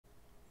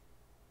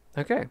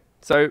Okay,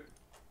 so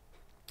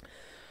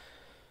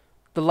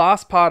the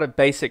last part of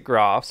basic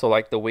graphs, or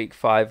like the week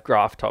 5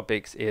 graph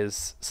topics,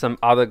 is some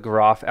other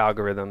graph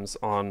algorithms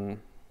on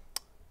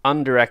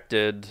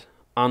undirected,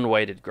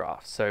 unweighted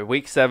graphs. So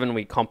week 7,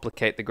 we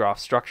complicate the graph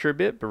structure a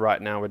bit, but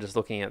right now we're just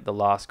looking at the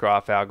last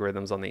graph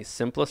algorithms on these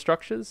simpler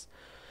structures.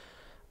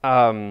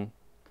 And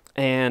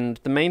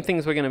the main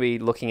things we're going to be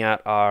looking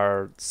at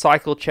are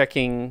cycle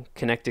checking,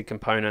 connected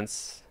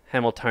components,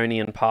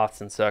 Hamiltonian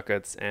paths and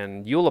circuits,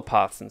 and Euler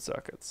paths and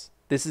circuits.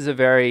 This is a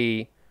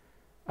very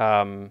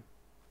kind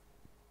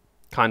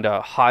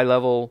of high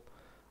level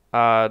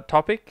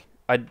topic.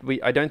 I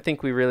don't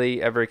think we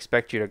really ever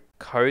expect you to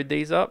code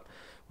these up,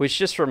 which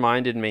just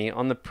reminded me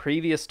on the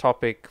previous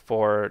topic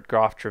for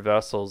graph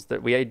traversals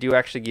that we do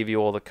actually give you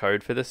all the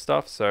code for this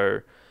stuff.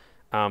 So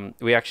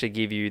we actually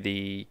give you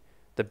the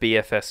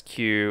BFS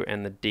queue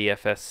and the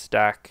DFS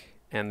stack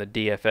and the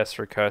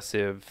DFS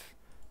recursive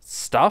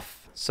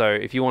stuff. So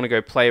if you want to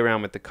go play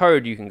around with the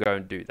code, you can go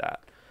and do that.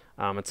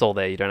 It's all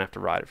there. You don't have to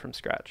write it from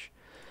scratch.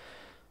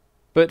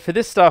 But for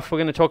this stuff, we're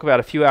going to talk about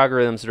a few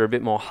algorithms that are a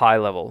bit more high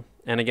level.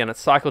 And again,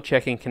 it's cycle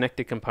checking,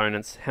 connected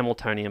components,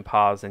 Hamiltonian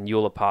paths, and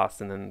Euler paths,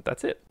 and then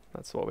that's it.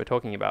 That's what we're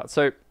talking about.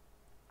 So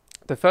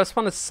the first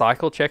one is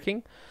cycle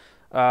checking.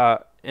 And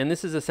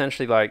this is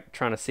essentially like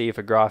trying to see if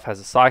a graph has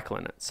a cycle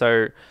in it.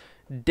 So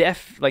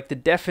like the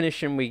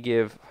definition we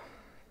give,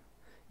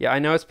 yeah, I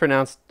know it's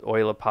pronounced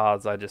Euler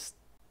paths. I just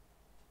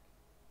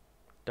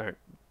don't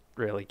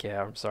really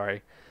care. I'm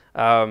sorry.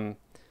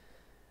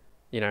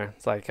 You know,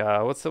 it's like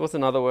what's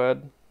another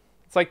word?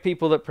 It's like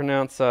people that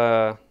pronounce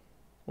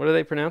what do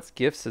they pronounce?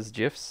 GIFs as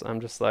GIFs. I'm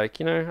just like,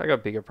 you know, I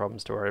got bigger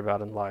problems to worry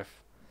about in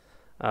life.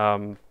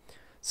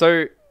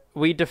 So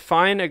we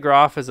define a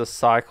graph as a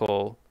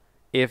cycle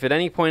if at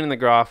any point in the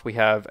graph we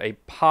have a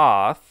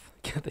path.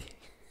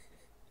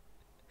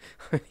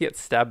 Get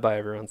stabbed by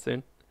everyone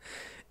soon.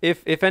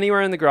 If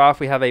anywhere in the graph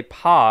we have a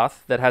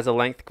path that has a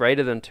length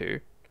greater than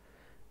 2,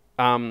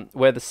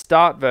 where the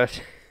start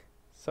vertex,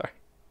 sorry,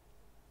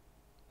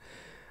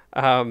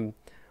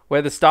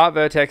 where the start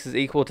vertex is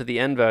equal to the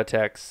end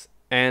vertex,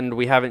 and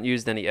we haven't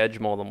used any edge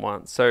more than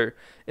once. So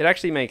it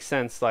actually makes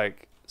sense.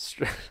 Like,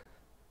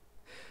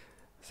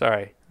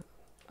 sorry,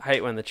 I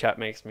hate when the chat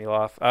makes me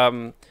laugh.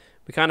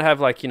 We kind of have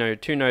like, you know,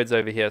 2 nodes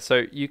over here.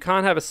 So you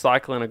can't have a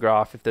cycle in a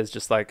graph if there's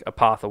just like a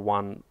path of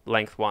 1,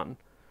 length 1,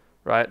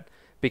 right?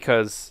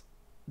 Because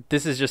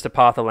this is just a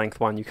path of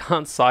length 1. You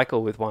can't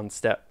cycle with one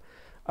step.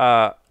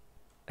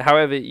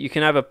 However, you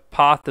can have a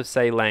path of,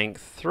 say,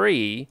 length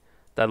 3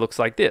 that looks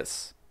like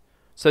this.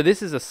 So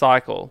this is a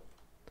cycle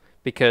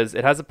because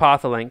it has a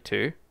path of length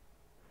 2.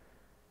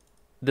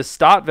 The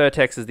start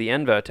vertex is the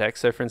end vertex.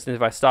 So for instance,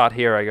 if I start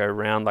here, I go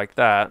round like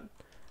that.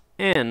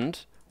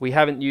 And we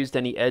haven't used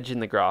any edge in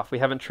the graph. We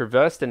haven't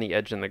traversed any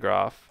edge in the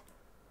graph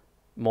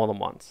more than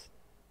once.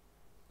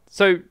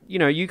 So, you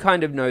know, you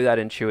kind of know that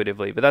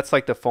intuitively, but that's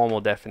like the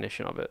formal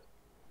definition of it.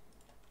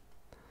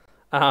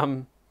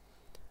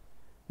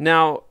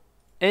 Now,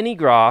 any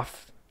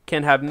graph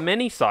can have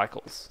many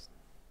cycles.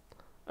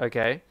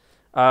 Okay.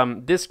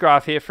 This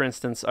graph here, for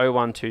instance, 0,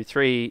 1, 2,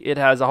 3, it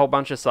has a whole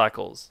bunch of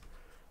cycles.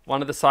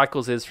 One of the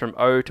cycles is from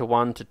 0 to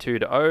 1 to 2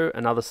 to 0.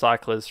 Another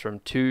cycle is from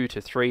 2 to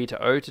 3 to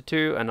 0 to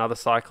 2. Another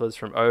cycle is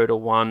from 0 to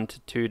 1 to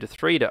 2 to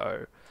 3 to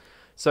 0.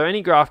 So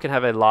any graph can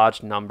have a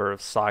large number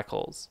of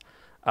cycles.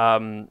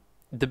 The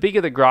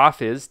bigger the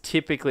graph is,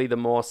 typically the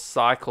more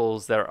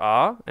cycles there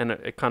are, and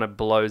it kind of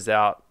blows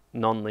out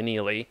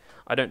non-linearly.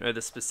 I don't know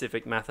the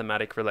specific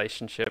mathematic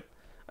relationship.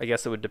 I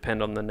guess it would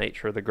depend on the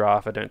nature of the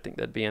graph. I don't think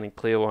there'd be any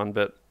clear one,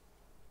 but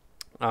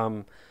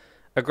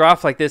a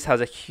graph like this has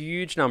a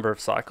huge number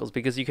of cycles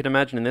because you can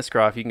imagine in this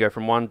graph you can go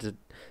from 1 to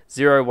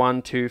 0,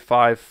 1, 2,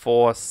 5,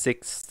 4,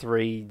 6,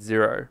 3,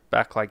 0,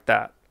 back like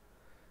that.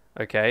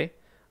 Okay?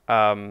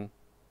 So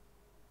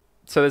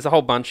there's a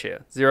whole bunch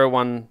here. 0,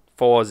 1,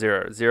 4,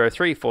 0, 0,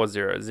 3, 4,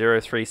 0,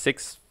 0, 3,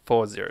 6,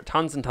 4, 0.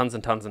 Tons and tons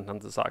and tons and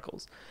tons of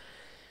cycles.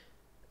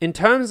 In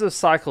terms of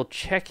cycle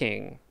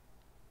checking,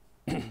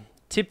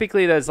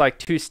 typically there's like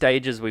 2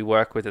 stages we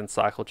work with in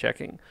cycle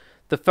checking.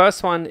 The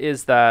first one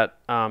is that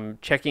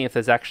checking if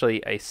there's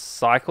actually a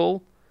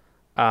cycle.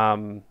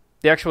 The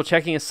actual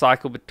checking a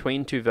cycle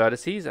between 2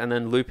 vertices and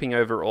then looping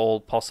over all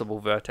possible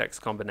vertex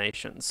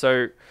combinations.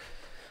 So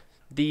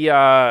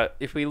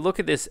if we look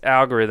at this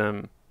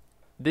algorithm,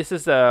 this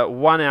is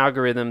one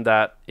algorithm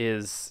that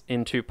is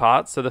in 2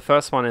 parts. So the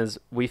first one is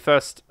we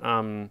have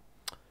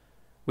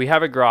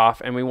a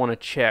graph and we want to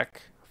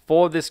check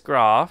for this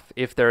graph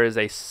if there is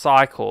a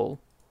cycle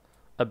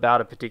about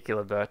a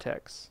particular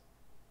vertex.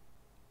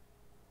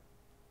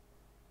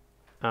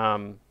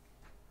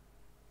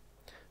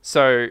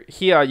 So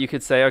here you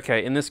could say,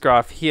 okay, in this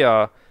graph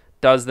here,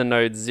 does the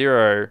node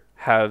 0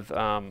 have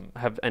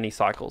any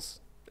cycles?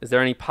 Is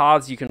there any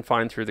paths you can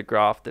find through the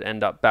graph that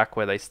end up back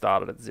where they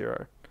started at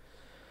 0?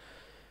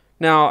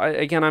 Now,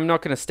 again, I'm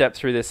not going to step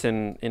through this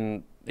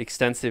in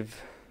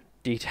extensive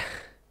detail.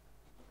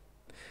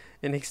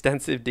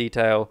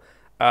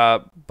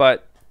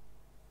 But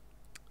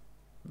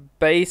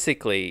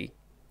basically,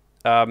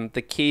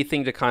 The key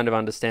thing to kind of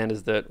understand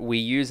is that we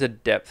use a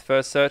depth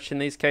first search in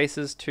these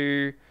cases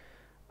to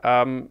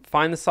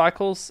find the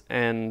cycles,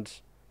 and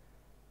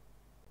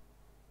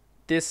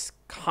this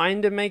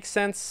kind of makes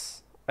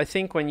sense, I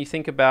think, when you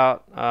think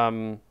about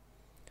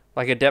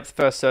like a depth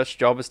first search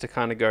job is to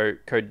kind of go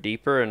code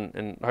deeper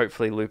and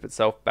hopefully loop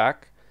itself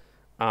back.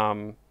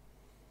 Because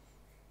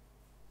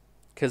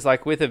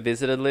like with a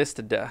visited list,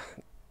 a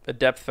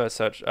depth first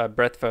search, a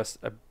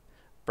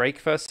break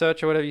first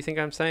search, or whatever you think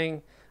I'm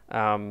saying,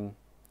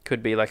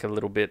 could be like a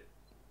little bit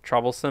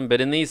troublesome.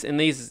 But in these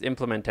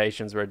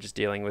implementations, we're just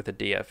dealing with a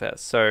DFS.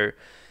 So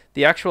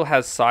the actual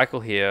has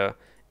cycle here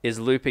is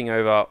looping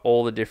over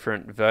all the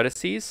different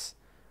vertices,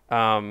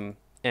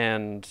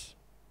 and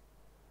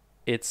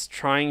it's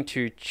trying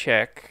to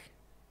check.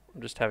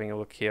 I'm just having a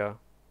look here.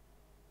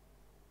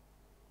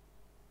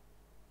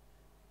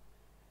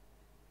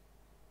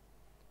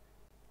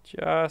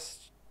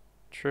 Just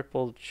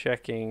triple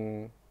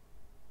checking.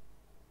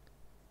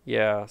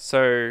 Yeah,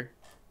 so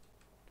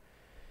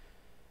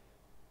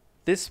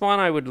this one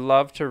I would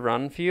love to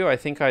run for you. I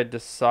think I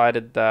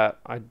decided that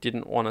I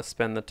didn't want to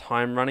spend the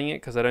time running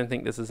it because I don't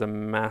think this is a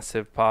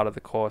massive part of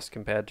the course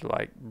compared to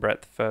like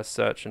breadth first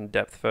search and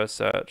depth first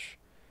search.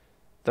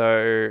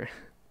 Though,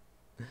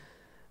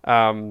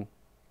 again,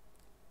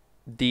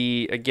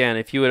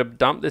 if you were to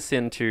dump this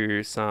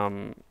into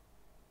some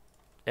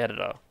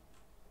editor,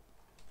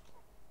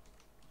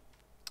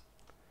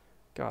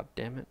 god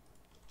damn it.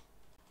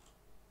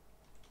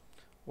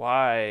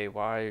 Why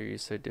are you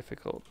so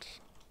difficult?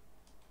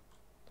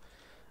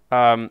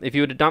 If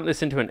you were to dump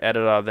this into an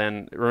editor,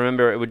 then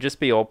remember it would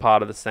just be all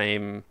part of the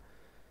same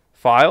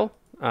file,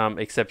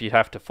 except you'd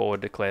have to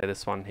forward declare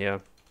this one here.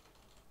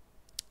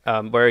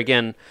 Where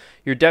again,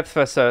 your depth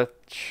first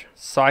search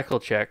cycle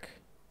check.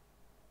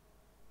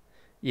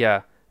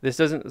 Yeah, this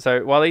doesn't.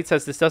 So Waleed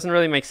says this doesn't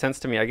really make sense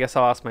to me. I guess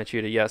I'll ask my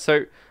tutor. Yeah.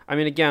 So I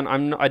mean, again,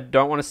 I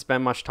don't want to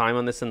spend much time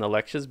on this in the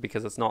lectures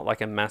because it's not like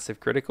a massive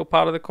critical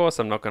part of the course.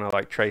 I'm not going to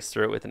like trace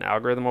through it with an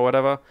algorithm or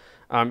whatever.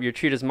 Your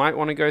tutors might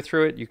want to go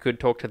through it. You could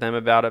talk to them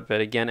about it.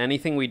 But again,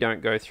 anything we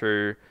don't go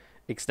through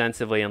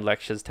extensively in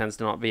lectures tends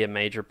to not be a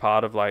major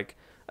part of like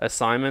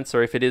assignments,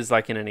 or if it is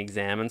like in an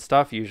exam and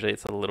stuff, usually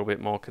it's a little bit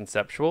more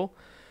conceptual.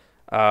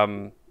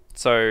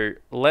 So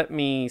let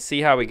me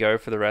see how we go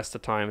for the rest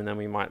of the time, and then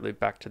we might loop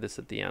back to this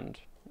at the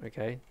end,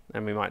 okay?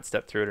 And we might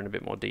step through it in a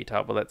bit more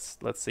detail, but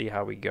let's see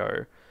how we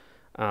go.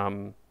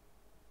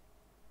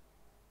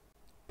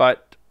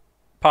 But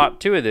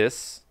part 2 of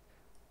this,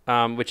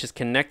 which is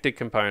connected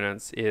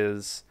components,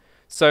 is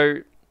so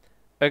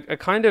a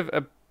kind of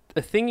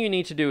a thing you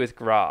need to do with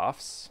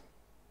graphs,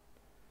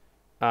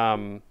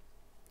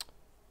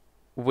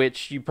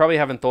 which you probably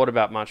haven't thought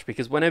about much,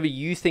 because whenever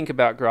you think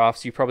about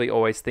graphs, you probably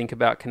always think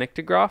about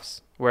connected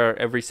graphs, where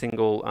every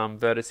single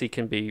vertice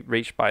can be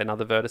reached by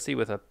another vertice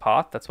with a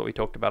path. That's what we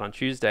talked about on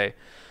Tuesday.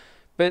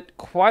 But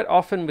quite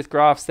often with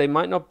graphs, they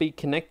might not be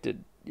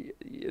connected.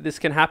 This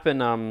can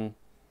happen,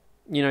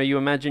 you know, you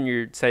imagine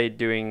you're, say,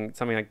 doing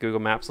something like Google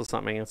Maps or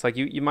something. It's like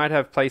you might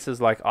have places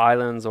like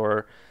islands,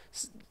 or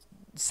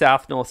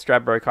North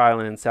Stradbroke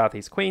Island in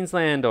southeast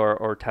Queensland,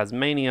 or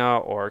Tasmania,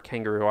 or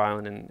Kangaroo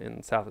Island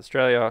in South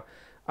Australia,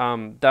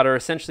 that are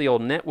essentially all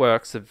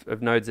networks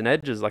of nodes and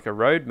edges, like a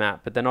road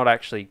map, but they're not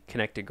actually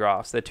connected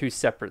graphs. They're two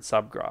separate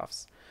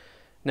subgraphs.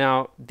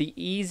 Now, the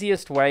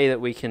easiest way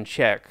that we can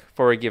check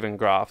for a given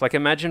graph, like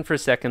imagine for a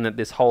second that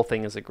this whole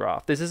thing is a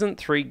graph. This isn't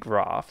 3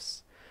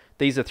 graphs.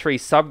 These are 3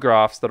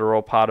 subgraphs that are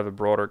all part of a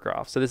broader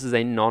graph. So this is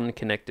a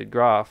non-connected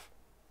graph.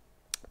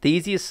 The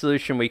easiest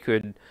solution we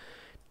could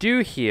do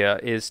here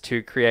is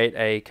to create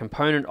a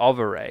component of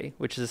array,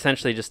 which is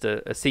essentially just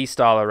a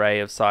C-style array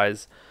of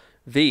size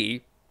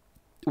v,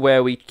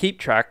 where we keep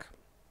track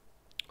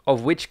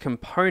of which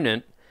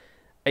component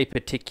a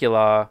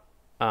particular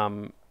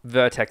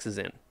vertex is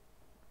in.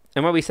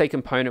 And when we say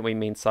component, we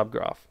mean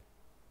subgraph.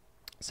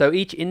 So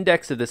each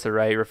index of this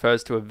array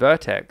refers to a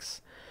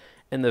vertex,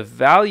 and the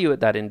value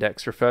at that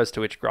index refers to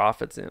which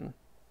graph it's in.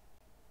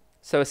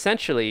 So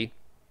essentially,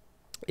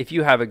 if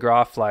you have a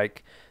graph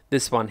like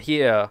this one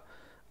here,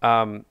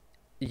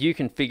 you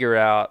can figure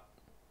out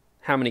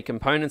how many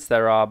components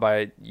there are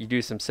by, you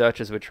do some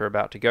searches which we're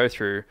about to go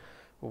through,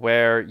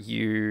 where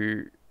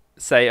you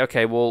say,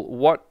 okay, well,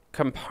 what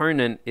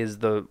component is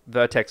the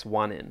vertex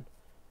 1 in?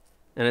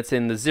 And it's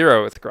in the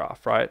 0th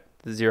graph, right?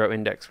 The 0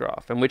 index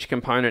graph. And which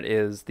component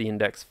is the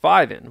index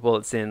 5 in? Well,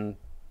 it's in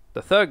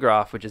the 3rd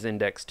graph, which is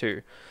index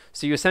 2.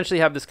 So you essentially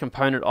have this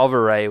component of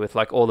array with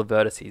like all the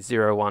vertices,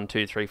 0, 1,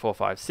 2, 3, 4,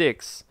 5,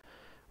 6,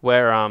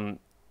 where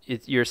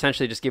you're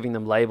essentially just giving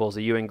them labels.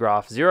 Are you in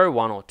graph 0,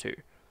 1, or 2?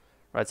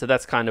 Right? So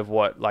that's kind of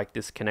what like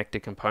this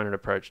connected component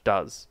approach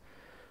does.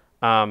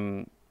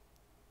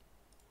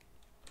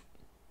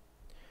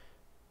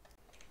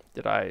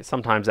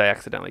 Sometimes I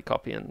accidentally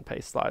copy and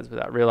paste slides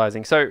without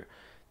realizing. So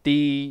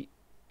the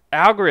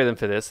algorithm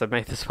for this, I've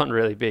made this one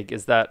really big,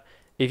 is that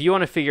if you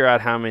want to figure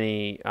out how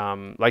many,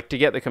 like to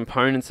get the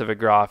components of a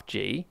graph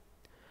G,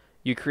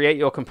 you create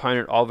your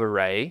component of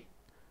array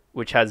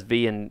which has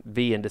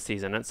v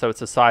indices in it. So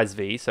it's a size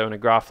v. So in a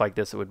graph like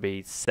this, it would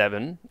be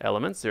 7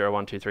 elements, 0,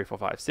 1, 2, 3, 4,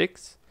 5,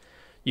 6.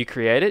 You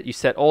create it. You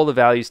set all the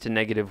values to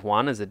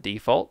 -1 as a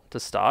default to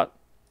start.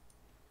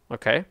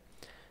 Okay.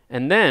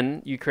 And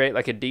then you create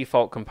like a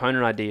default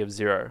component ID of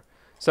 0.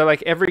 So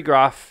like every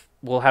graph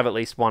will have at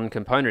least one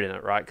component in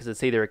it, right? Because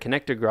it's either a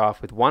connected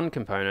graph with one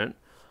component,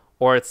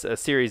 or it's a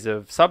series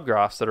of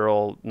subgraphs that are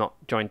all not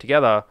joined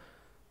together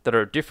that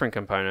are different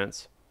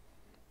components.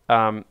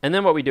 And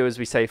then what we do is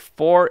we say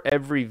for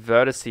every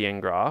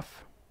verticean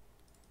graph,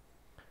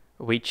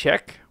 we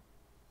check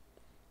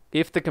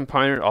if the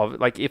component of,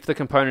 like if the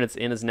component it's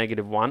in is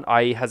 -1,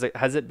 i.e.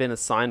 has it been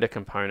assigned a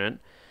component?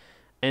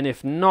 And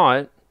if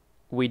not,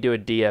 we do a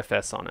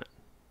DFS on it.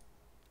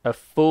 A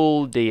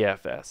full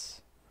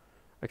DFS.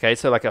 Okay,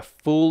 so like a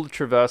full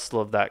traversal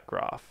of that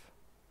graph.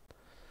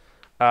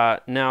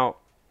 Now,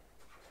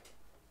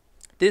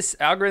 this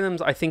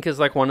algorithms, I think, is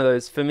like one of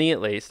those, for me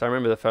at least, I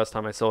remember the first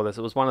time I saw this,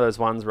 it was one of those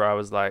ones where I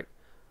was like,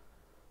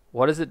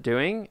 what is it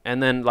doing?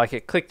 And then like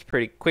it clicked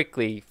pretty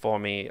quickly for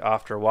me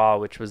after a while,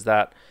 which was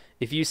that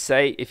if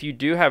you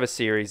do have a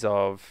series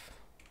of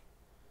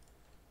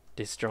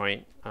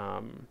disjoint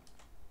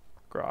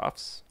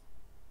graphs,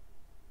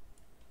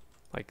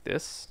 like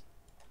this,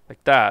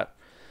 like that,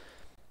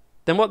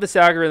 then what this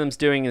algorithm's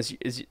doing is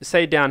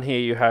say down here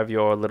you have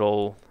your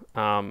little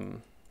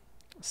 7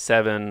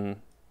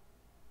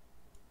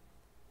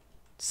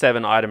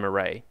 item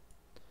array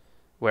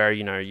where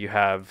you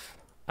have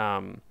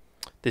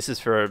this is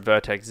for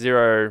vertex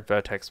 0,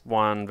 vertex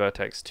 1,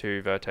 vertex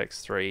 2,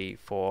 vertex 3,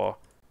 4,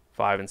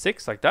 5, and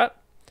 6, like that.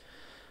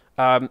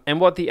 And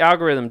what the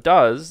algorithm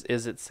does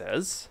is it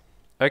says,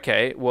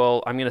 okay,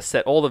 well, I'm going to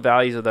set all the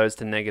values of those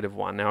to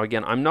 -1. Now,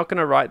 again, I'm not going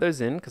to write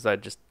those in because I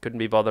just couldn't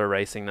be bothered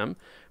erasing them.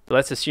 But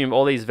let's assume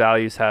all these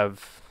values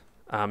have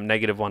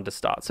 -1 to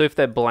start. So if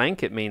they're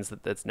blank, it means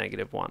that that's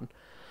 -1.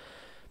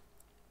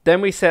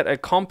 Then we set a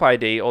comp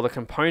ID, or the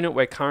component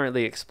we're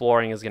currently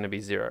exploring is going to be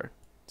 0.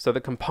 So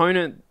the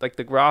component, like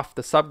the graph,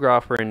 the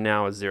subgraph we're in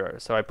now is 0.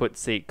 So I put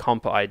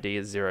comp ID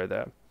is 0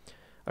 there.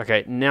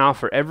 Okay, now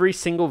for every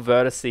single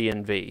vertex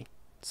in V,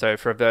 so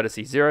for vertex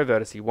 0,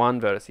 vertex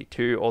 1, vertex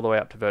 2, all the way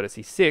up to vertex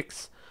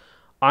 6,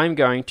 I'm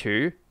going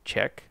to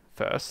check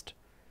first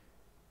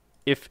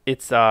if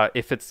its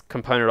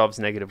component of is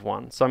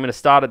 -1. So I'm going to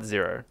start at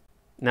 0.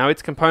 Now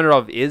its component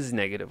of is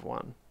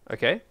 -1.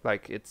 Okay,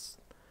 like it's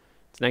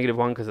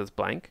 -1 because it's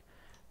blank.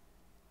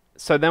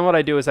 So then what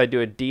I do is I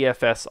do a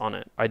DFS on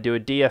it. I do a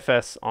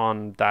DFS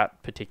on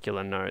that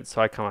particular node.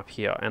 So I come up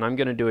here and I'm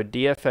going to do a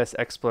DFS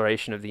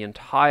exploration of the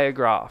entire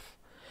graph.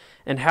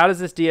 And how does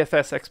this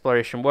DFS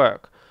exploration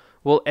work?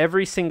 Well,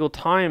 every single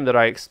time that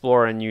I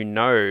explore a new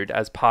node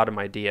as part of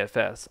my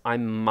DFS, I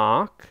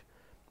mark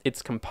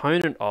its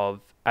component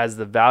of as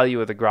the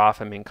value of the graph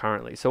I'm in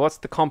currently. So what's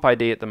the comp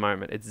ID at the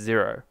moment? It's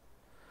 0.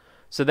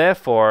 So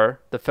therefore,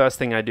 the first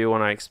thing I do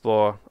when I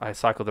explore, I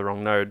cycled the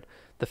wrong node.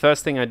 The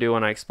first thing I do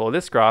when I explore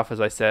this graph is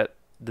I set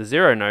the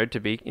 0 node to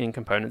be in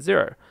component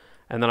 0.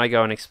 And then I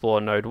go and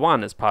explore node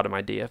 1 as part of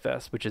my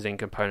DFS, which is in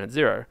component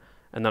 0.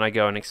 And then I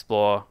go and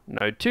explore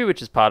node 2,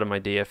 which is part of my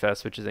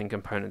DFS, which is in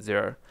component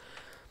 0.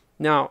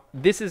 Now,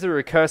 this is a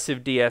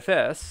recursive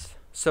DFS.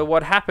 So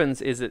what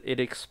happens is it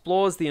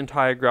explores the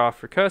entire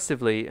graph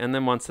recursively, and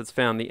then once it's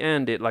found the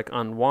end, it like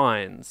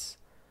unwinds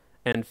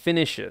and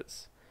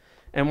finishes.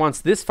 And once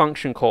this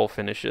function call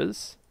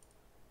finishes,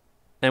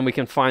 and we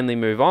can finally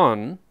move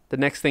on, the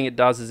next thing it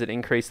does is it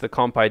increases the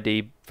comp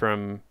ID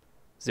from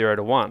 0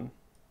 to 1.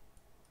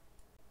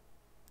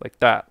 Like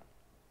that.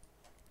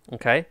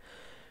 Okay?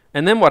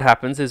 And then what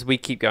happens is we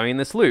keep going in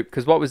this loop,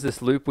 because what was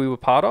this loop we were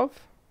part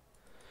of?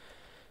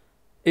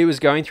 It was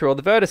going through all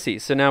the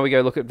vertices. So now we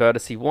go look at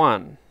vertex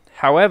 1.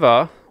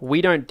 However,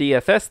 we don't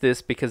DFS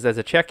this because there's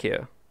a check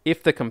here.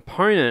 If the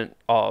component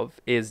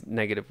of is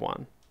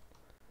 -1.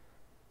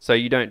 So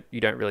you don't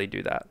really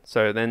do that.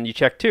 So then you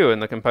check 2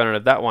 and the component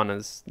of that one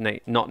is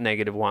not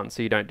 -1.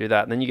 So you don't do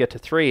that. And then you get to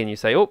 3 and you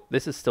say, oh,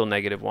 this is still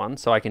 -1.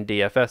 So I can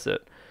DFS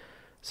it.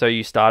 So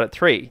you start at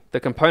 3. The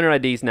component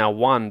ID is now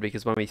 1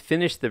 because when we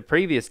finished the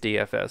previous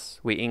DFS,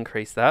 we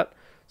increased that.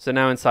 So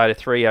now inside of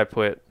 3, I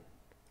put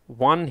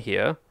 1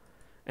 here.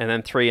 And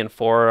then 3 and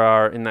 4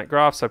 are in that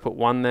graph, so I put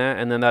 1 there,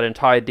 and then that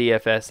entire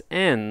DFS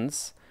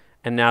ends,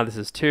 and now this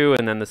is 2,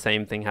 and then the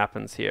same thing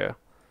happens here.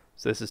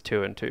 So this is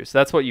 2 and 2. So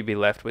that's what you'd be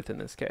left with in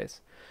this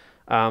case.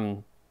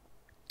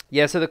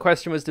 Yeah, so the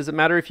question was, does it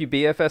matter if you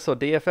BFS or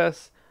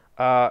DFS?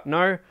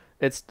 No,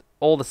 it's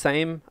all the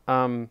same.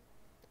 I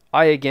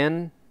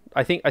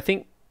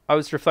think I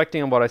was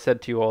reflecting on what I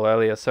said to you all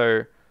earlier.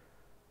 So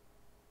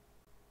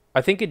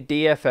I think a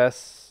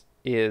DFS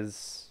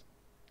is...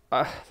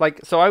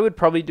 so I would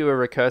probably do a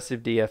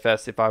recursive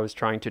DFS if I was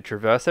trying to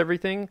traverse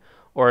everything,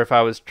 or if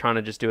I was trying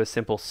to just do a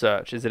simple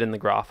search. Is it in the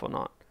graph or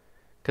not?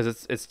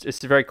 Because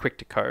it's very quick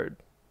to code.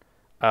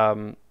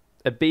 A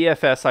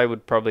BFS I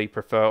would probably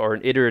prefer, or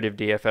an iterative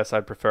DFS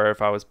I'd prefer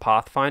if I was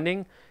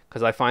pathfinding,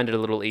 because I find it a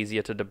little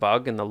easier to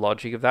debug, and the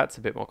logic of that's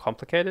a bit more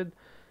complicated,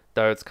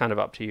 though it's kind of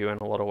up to you in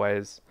a lot of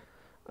ways.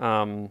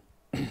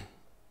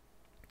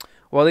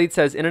 Waleed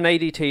says, in an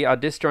ADT, our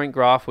disjoint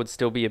graph would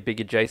still be a big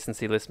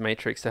adjacency list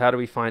matrix. So how do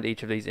we find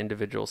each of these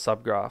individual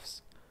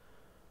subgraphs?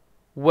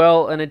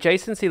 Well, an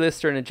adjacency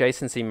list or an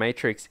adjacency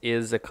matrix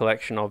is a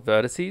collection of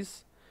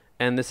vertices.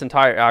 And this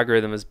entire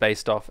algorithm is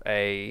based off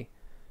a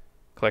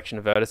collection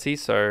of vertices.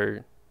 So,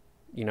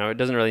 you know, it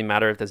doesn't really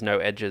matter if there's no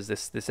edges.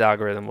 This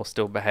algorithm will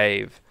still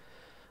behave.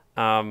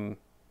 Last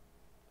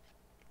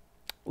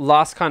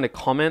kind of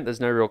comment, there's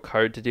no real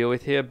code to deal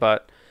with here,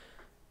 but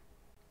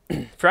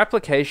for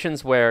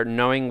applications where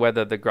knowing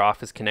whether the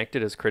graph is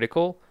connected is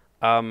critical,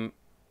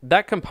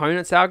 that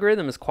components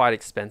algorithm is quite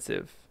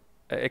expensive.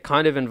 It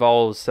kind of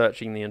involves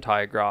searching the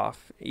entire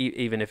graph,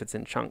 even if it's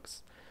in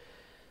chunks.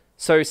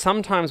 So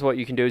sometimes what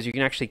you can do is you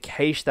can actually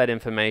cache that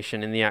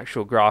information in the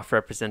actual graph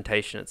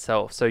representation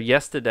itself. So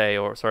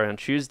on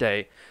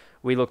Tuesday,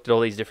 we looked at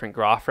all these different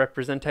graph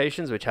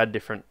representations, which had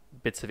different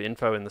bits of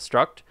info in the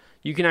struct.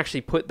 You can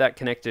actually put that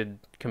connected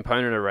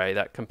component array,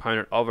 that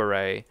component of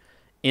array,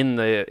 in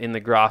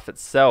the graph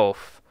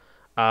itself,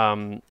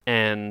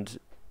 and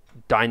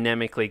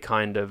dynamically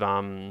kind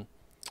of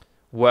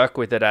work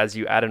with it as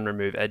you add and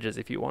remove edges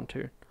if you want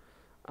to.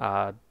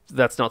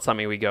 That's not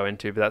something we go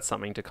into, but that's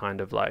something to kind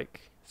of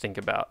like think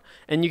about.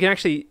 And you can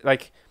actually,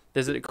 like,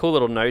 there's a cool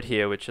little note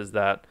here, which is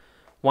that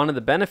one of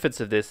the benefits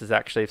of this is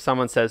actually if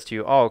someone says to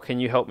you, oh, can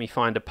you help me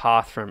find a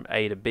path from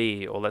A to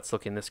B, or let's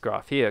look in this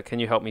graph here, can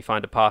you help me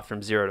find a path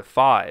from 0 to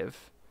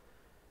 5?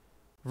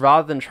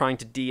 Rather than trying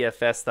to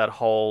DFS that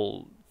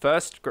whole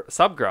first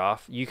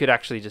subgraph, you could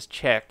actually just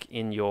check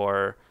in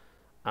your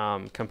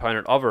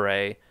component of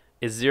array,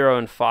 is 0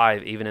 and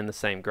 5 even in the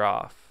same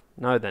graph?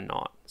 No, they're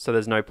not. So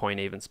there's no point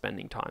even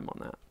spending time on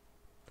that.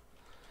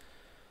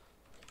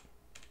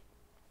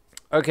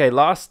 Okay,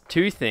 last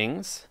two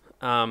things.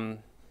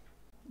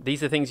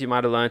 These are things you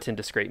might have learnt in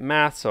discrete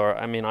maths, or,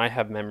 I mean, I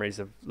have memories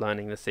of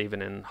learning this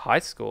even in high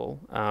school,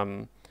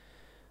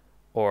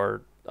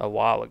 or a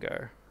while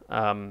ago.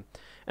 And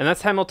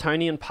that's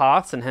Hamiltonian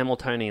paths and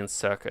Hamiltonian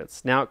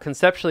circuits. Now,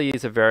 conceptually,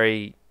 these are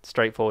very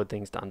straightforward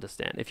things to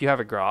understand. If you have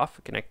a graph,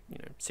 a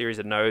series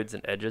of nodes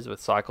and edges with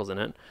cycles in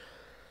it,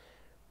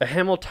 a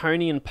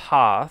Hamiltonian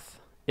path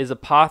is a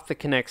path that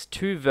connects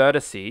two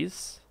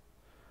vertices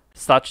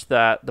such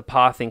that the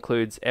path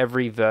includes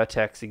every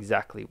vertex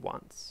exactly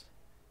once.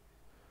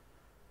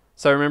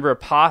 So remember, a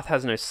path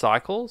has no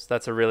cycles.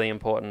 That's a really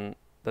important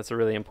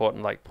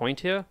like point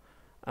here.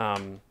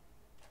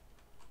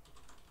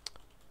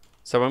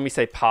 So when we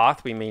say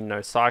path, we mean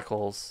no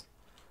cycles.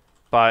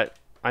 But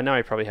I know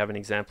I probably have an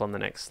example on the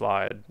next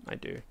slide. I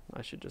do.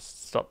 I should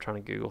just stop trying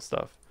to Google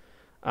stuff.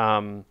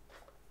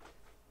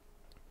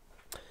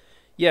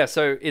 Yeah,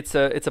 so it's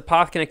a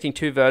path connecting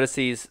two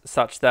vertices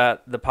such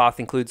that the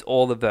path includes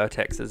all the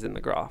vertexes in the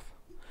graph.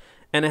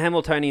 And a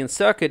Hamiltonian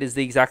circuit is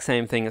the exact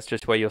same thing. It's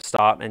just where your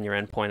start and your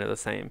end point are the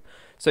same.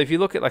 So if you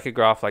look at like a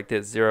graph like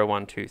this, 0,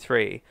 1, 2,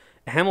 3,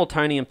 a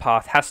Hamiltonian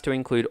path has to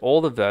include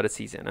all the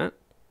vertices in it,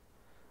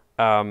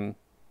 but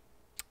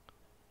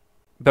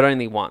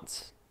only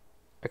once.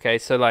 Okay,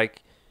 so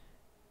like,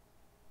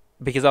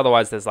 because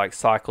otherwise there's like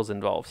cycles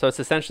involved. So it's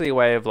essentially a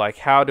way of like,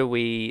 how do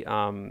we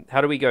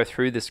go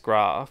through this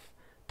graph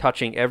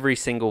touching every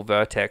single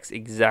vertex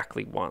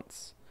exactly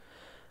once?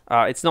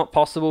 It's not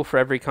possible for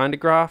every kind of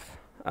graph.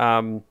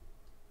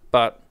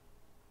 But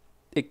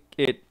it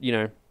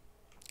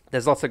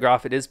there's lots of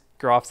graphs it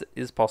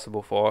is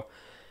possible for.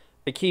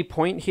 A key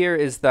point here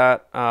is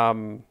that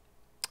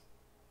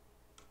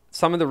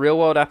some of the real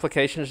world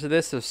applications of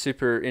this are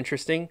super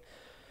interesting.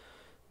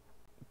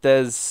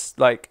 There's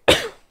like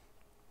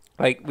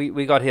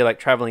we got here like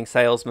traveling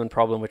salesman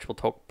problem, which we'll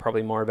talk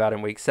probably more about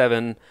in week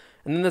 7,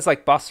 and then there's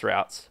like bus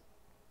routes.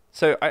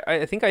 So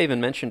I think I even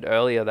mentioned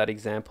earlier that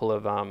example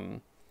of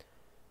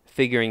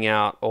figuring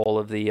out all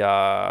of the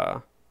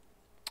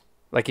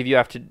like if you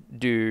have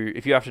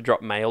to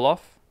drop mail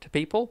off to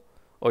people,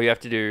 or you have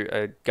to do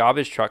a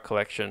garbage truck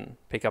collection,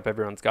 pick up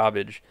everyone's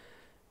garbage,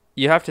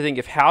 you have to think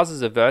if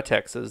houses are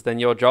vertexes, then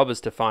your job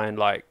is to find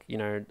like,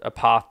 a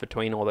path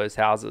between all those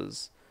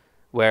houses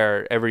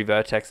where every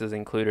vertex is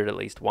included at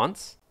least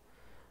once.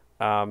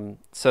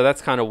 So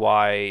that's kind of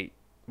why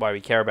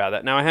we care about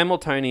that. Now, a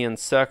Hamiltonian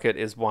circuit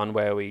is one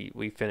where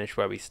we finish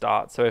where we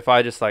start. So if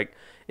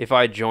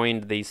I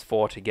joined these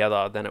 4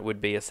 together, then it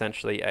would be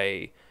essentially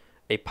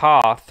a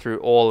path through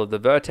all of the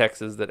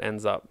vertexes that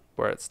ends up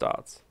where it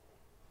starts.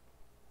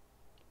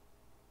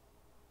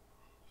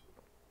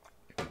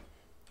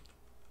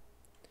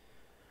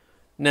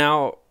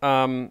 Now,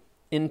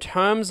 in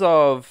terms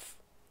of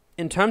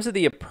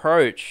the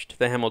approach to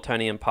the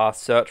Hamiltonian path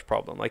search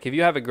problem, like if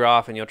you have a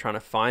graph and you're trying to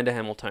find a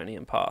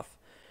Hamiltonian path,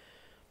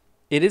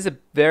 it is a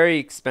very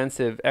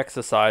expensive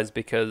exercise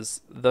because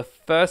the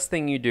first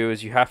thing you do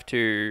is you have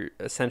to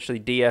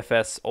essentially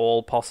DFS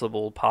all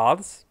possible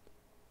paths.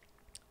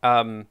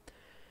 And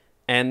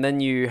then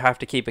you have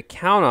to keep a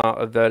counter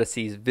of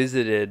vertices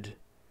visited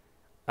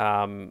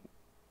kind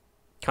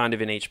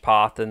of in each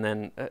path. And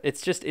then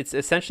it's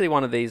essentially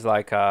one of these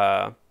like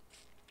kind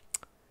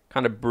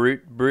of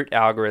brute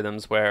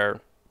algorithms where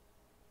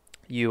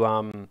you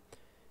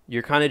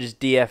you're kind of just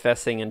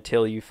DFSing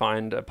until you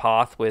find a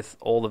path with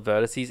all the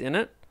vertices in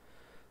it.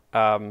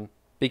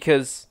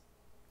 Because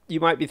you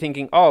might be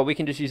thinking, oh, we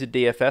can just use a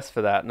DFS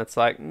for that. And it's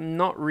like,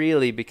 not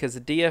really, because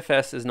a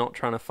DFS is not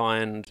trying to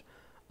find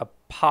a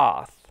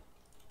path,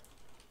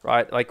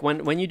 right? Like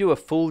when you do a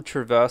full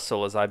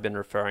traversal, as I've been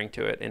referring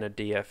to it in a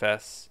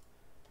DFS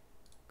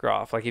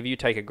graph, like if you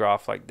take a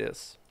graph like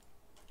this,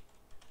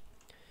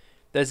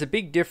 there's a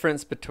big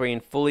difference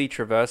between fully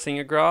traversing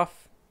a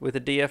graph with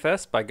a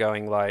DFS by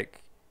going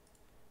like,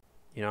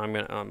 you know,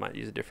 I might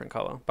use a different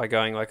color, by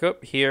going like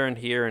up here and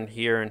here and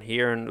here and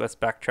here, and let's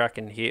backtrack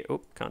and here.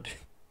 Oh, can't do.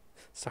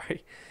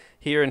 Sorry,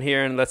 here and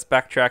here, and let's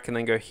backtrack and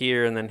then go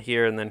here and then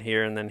here and then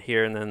here and then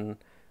here, and then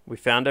we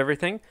found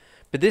everything.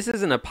 But this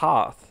isn't a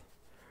path,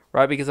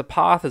 right? Because a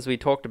path, as we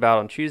talked about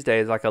on Tuesday,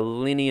 is like a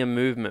linear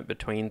movement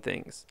between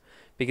things,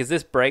 because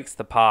this breaks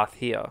the path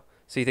here.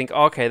 So you think,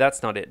 oh, okay,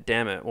 that's not it,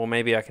 damn it. Well,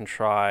 maybe I can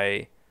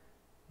try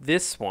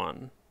this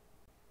one.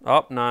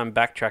 Oh, no, I'm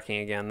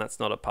backtracking again. That's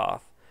not a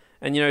path.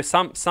 And, you know,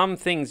 some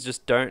things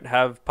just don't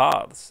have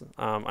paths.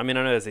 I mean,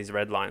 I know there's these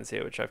red lines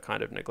here, which I've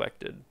kind of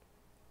neglected.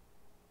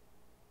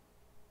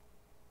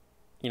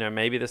 You know,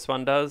 maybe this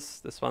one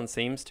does. This one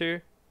seems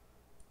to.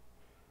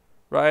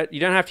 Right? You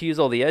don't have to use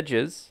all the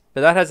edges,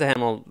 but that has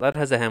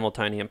a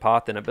Hamiltonian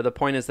path in it. But the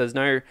point is, there's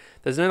no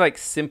like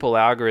simple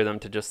algorithm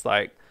to just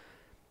like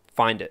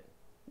find it,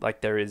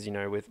 like there is, you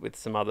know, with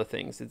some other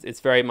things. It's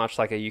very much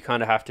like you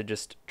kind of have to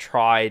just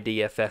try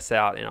DFS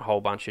out in a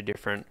whole bunch of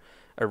different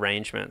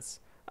arrangements.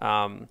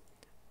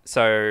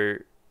 So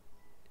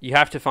you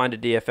have to find a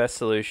DFS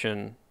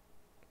solution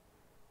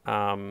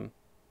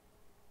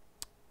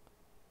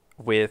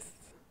with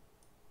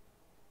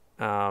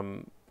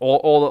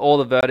all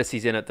the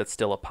vertices in it that's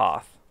still a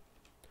path.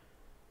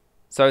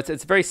 So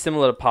it's very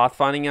similar to path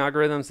finding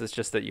algorithms. It's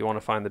just that you want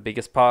to find the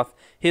biggest path.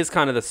 Here's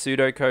kind of the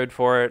pseudocode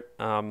for it.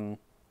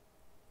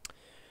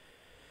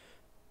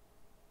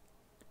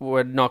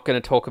 We're not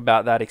going to talk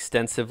about that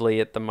extensively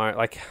at the moment.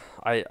 Like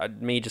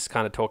me just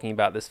kind of talking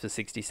about this for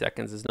 60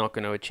 seconds is not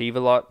going to achieve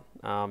a lot.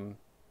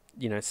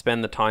 You know,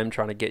 spend the time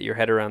trying to get your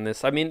head around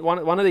this. I mean,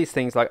 one of these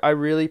things, like I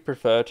really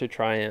prefer to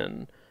try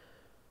and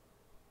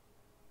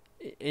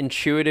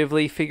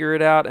intuitively figure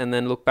it out and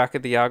then look back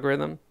at the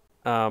algorithm.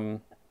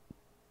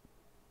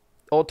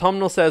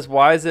 Autumnal says,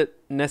 why is it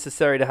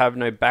necessary to have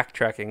no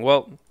backtracking?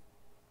 Well,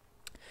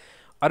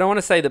 I don't want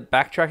to say that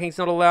backtracking is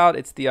not allowed.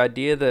 It's the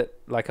idea that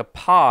like a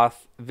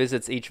path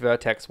visits each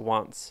vertex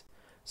once.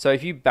 So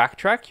if you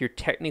backtrack, you're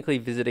technically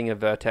visiting a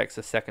vertex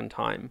a second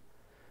time.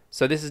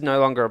 So this is no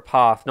longer a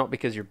path, not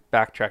because you're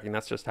backtracking.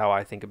 That's just how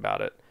I think about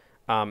it.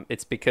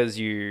 It's because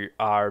you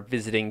are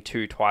visiting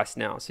 2 twice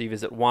now. So you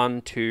visit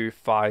 1, 2,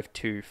 5,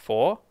 2,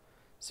 4.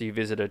 So you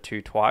visited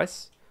 2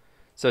 twice.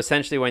 So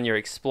essentially when you're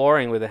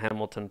exploring with a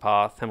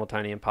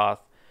Hamiltonian path,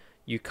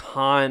 you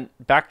can't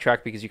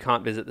backtrack because you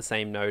can't visit the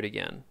same node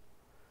again.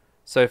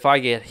 So if I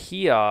get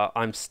here,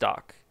 I'm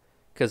stuck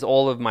because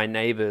all of my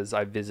neighbors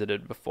I've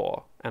visited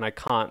before and I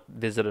can't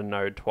visit a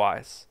node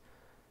twice.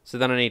 So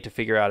then I need to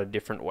figure out a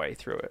different way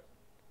through it.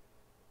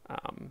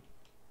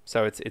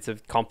 So it's a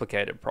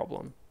complicated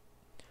problem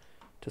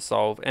to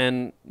solve.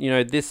 And, you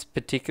know, this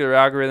particular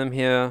algorithm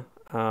here,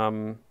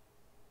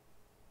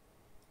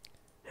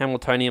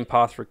 Hamiltonian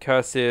path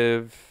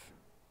recursive.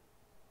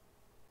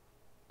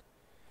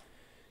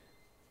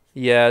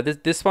 Yeah,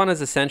 this one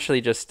is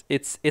essentially just,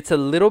 it's a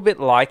little bit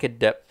like a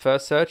depth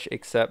first search,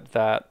 except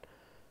that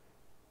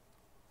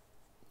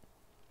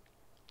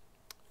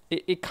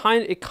it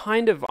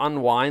kind of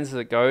unwinds as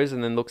it goes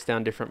and then looks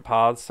down different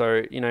paths.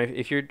 So, you know,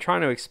 if you're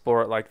trying to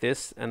explore it like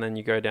this, and then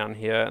you go down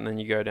here, and then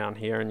you go down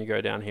here, and you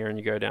go down here, and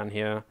you go down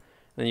here, and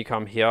then you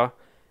come here,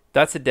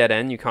 that's a dead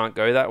end. You can't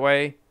go that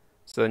way.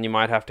 So then you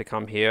might have to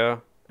come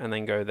here and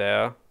then go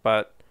there.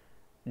 But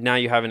now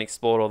you haven't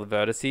explored all the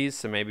vertices,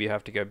 so maybe you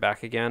have to go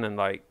back again and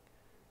like,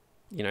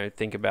 you know,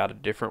 think about a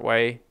different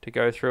way to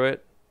go through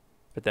it.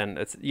 But then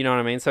it's, you know what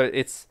I mean? So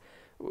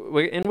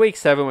in week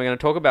 7, we're going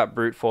to talk about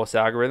brute force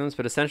algorithms,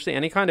 but essentially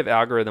any kind of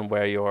algorithm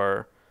where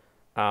you're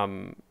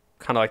kind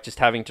of like just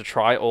having to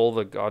try all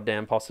the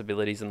goddamn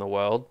possibilities in the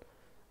world,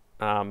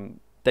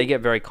 they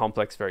get very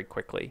complex very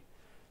quickly.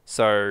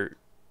 So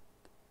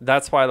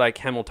that's why like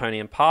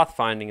Hamiltonian path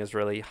finding is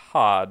really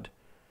hard,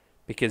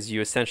 because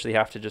you essentially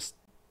have to just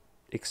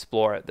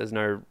explore it. There's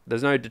no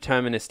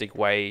deterministic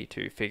way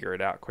to figure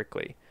it out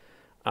quickly.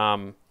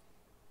 And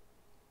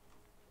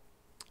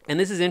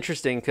this is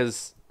interesting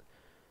because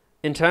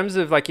in terms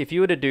of like, if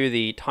you were to do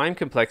the time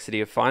complexity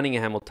of finding a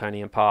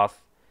Hamiltonian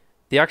path,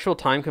 the actual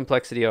time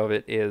complexity of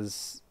it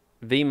is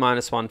v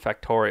minus 1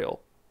 factorial.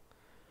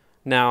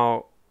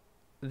 Now,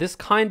 this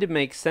kind of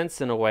makes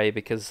sense in a way,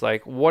 because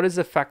like, what is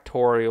a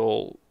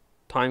factorial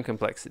time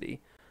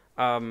complexity?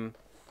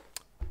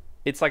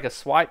 It's like a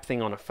swipe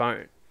thing on a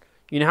phone.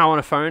 You know how on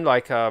a phone,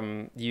 like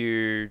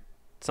you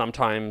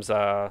sometimes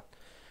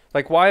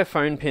like, why are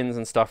phone pins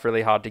and stuff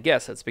really hard to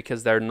guess? It's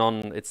because they're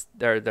kind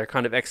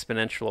of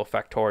exponential or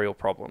factorial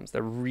problems.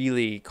 They're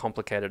really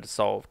complicated to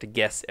solve, to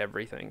guess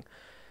everything.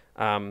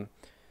 But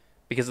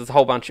because it's a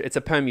whole bunch, it's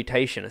a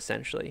permutation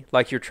essentially.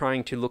 Like you're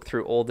trying to look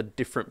through all the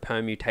different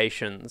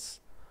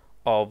permutations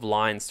of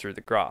lines through the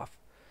graph.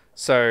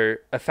 So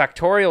a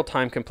factorial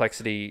time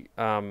complexity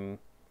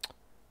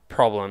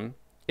problem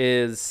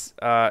is,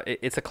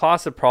 it's a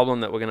class of problem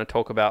that we're going to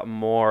talk about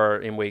more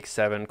in week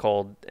 7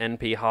 called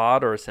NP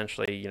hard, or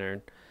essentially, you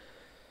know,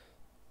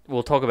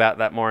 we'll talk about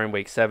that more in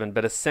week 7,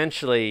 but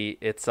essentially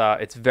it's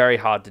very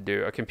hard to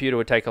do. A computer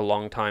would take a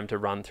long time to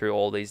run through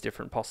all these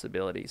different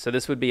possibilities. So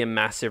this would be a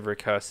massive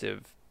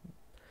recursive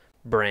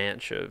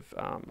branch of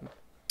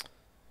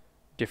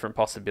different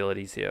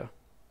possibilities here.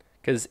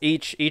 Because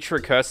each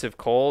recursive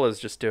call is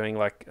just doing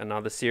like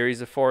another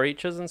series of for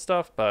eaches and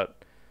stuff, but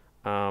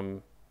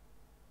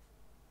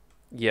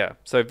yeah,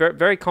 so very,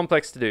 very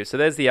complex to do. So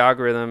there's the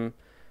algorithm.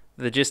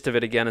 The gist of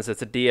it again is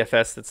it's a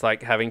DFS that's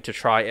like having to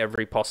try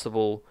every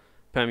possible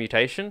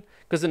permutation,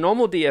 because a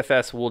normal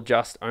DFS will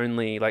just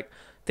only, like,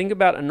 think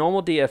about a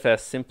normal DFS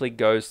simply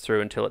goes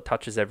through until it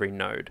touches every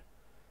node.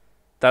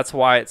 That's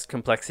why its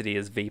complexity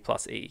is V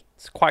plus E.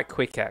 It's quite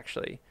quick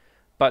actually.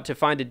 But to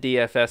find a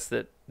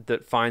DFS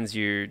that finds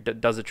you, that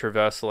does a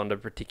traversal under a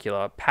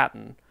particular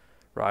pattern,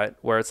 right,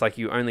 where it's like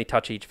you only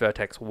touch each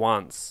vertex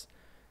once,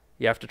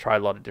 you have to try a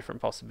lot of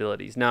different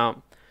possibilities.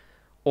 Now,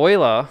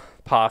 Euler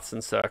paths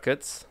and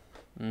circuits,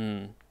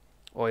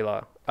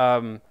 Euler,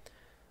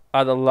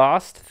 are the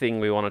last thing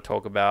we want to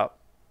talk about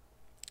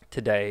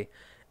today,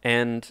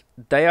 and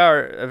they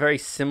are a very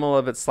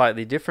similar but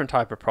slightly different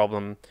type of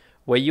problem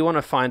where you want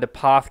to find a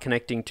path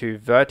connecting two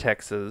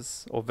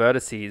vertexes or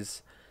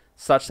vertices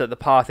such that the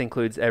path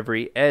includes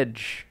every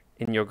edge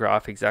in your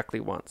graph exactly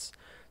once.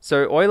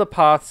 So Euler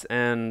paths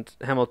and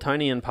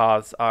Hamiltonian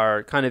paths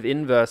are kind of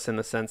inverse in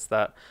the sense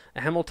that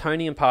a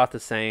Hamiltonian path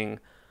is saying,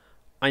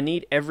 I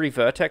need every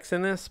vertex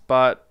in this,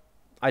 but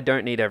I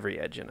don't need every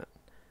edge in it.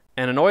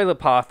 And an Euler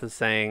path is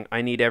saying,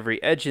 I need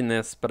every edge in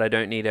this, but I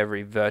don't need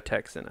every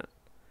vertex in it.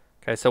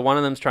 Okay, so one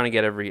of them's trying to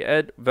get every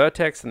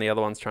vertex, and the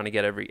other one's trying to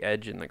get every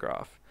edge in the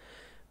graph.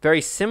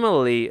 Very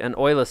similarly, an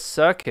Euler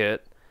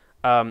circuit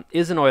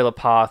is an Euler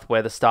path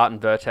where the start and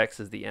vertex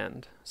is the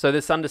end. So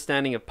this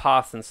understanding of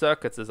paths and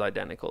circuits is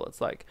identical.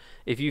 It's like,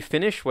 if you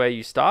finish where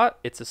you start,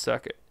 it's a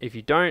circuit. If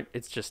you don't,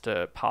 it's just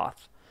a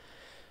path.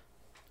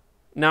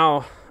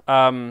 Now,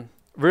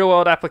 real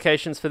world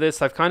applications for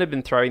this, I've kind of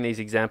been throwing these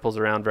examples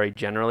around very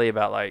generally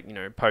about, like, you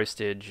know,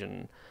 postage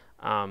and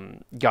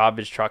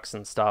garbage trucks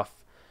and stuff,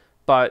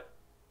 but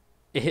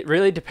it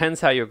really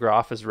depends how your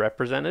graph is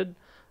represented.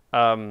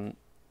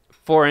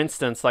 For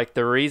instance, like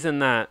the reason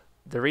that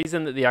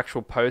the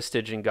actual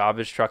postage and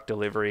garbage truck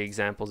delivery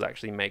examples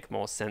actually make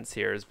more sense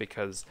here is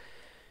because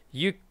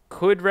you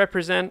could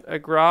represent a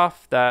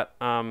graph that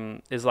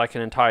is like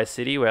an entire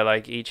city where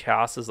like each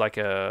house is like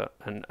a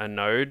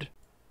node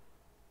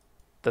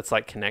that's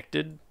like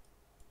connected,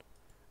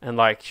 and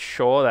like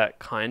sure, that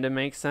kind of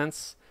makes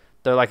sense,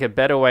 though like a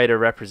better way to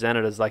represent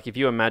it is like if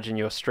you imagine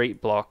your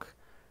street block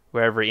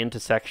where every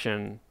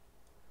intersection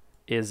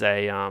is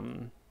a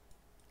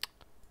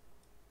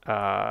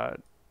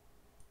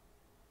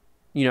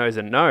you know, is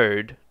a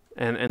node,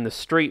 and the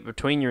street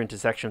between your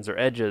intersections are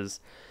edges,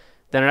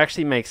 then it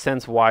actually makes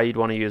sense why you'd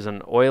want to use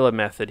an Euler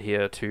method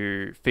here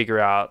to figure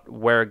out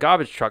where a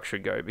garbage truck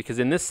should go, because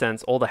in this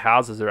sense all the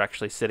houses are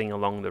actually sitting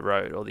along the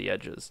road or the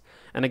edges,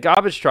 and a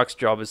garbage truck's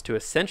job is to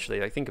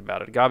essentially, like, think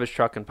about it, a garbage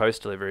truck and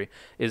post delivery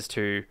is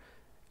to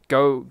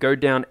go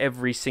down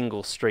every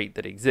single street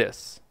that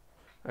exists.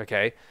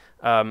 Okay,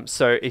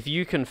 so if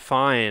you can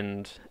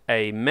find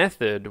a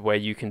method where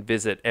you can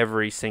visit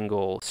every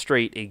single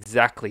street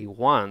exactly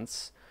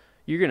once,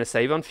 you're going to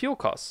save on fuel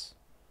costs,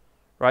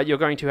 right? You're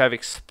going to have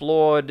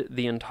explored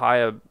the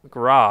entire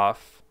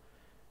graph,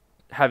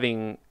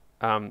 having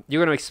you're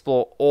going to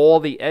explore all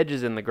the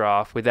edges in the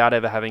graph without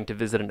ever having to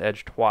visit an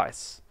edge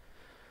twice.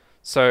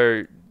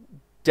 So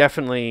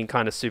definitely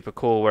kind of super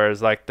cool.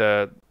 Whereas like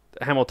the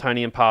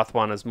Hamiltonian path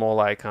one is more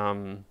like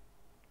kind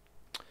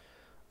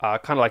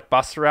of like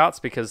bus routes,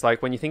 because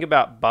like when you think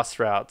about bus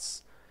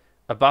routes,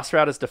 a bus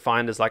route is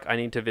defined as like I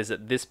need to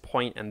visit this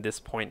point and this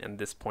point and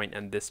this point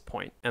and this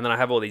point, and then I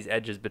have all these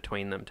edges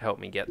between them to help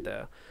me get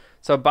there.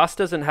 So a bus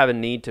doesn't have a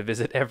need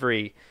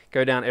to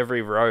go down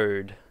every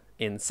road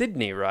in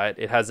Sydney, right?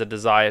 It has a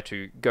desire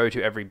to go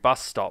to every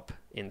bus stop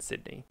in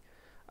Sydney.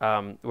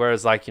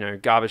 Whereas like, you know,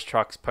 garbage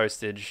trucks,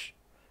 postage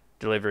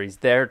deliveries,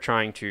 they're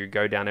trying to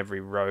go down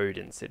every road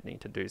in Sydney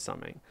to do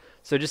something.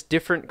 So just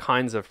different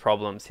kinds of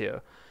problems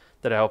here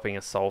that are helping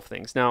us solve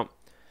things. Now,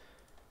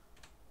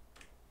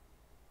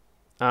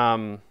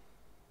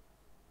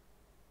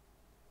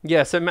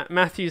 yeah, so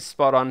Matthew's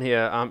spot on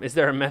here. Is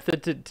there a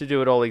method to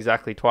do it all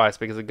exactly twice?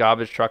 Because a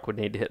garbage truck would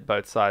need to hit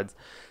both sides.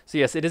 So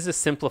yes, it is a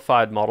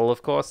simplified model,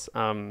 of course.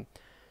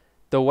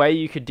 The way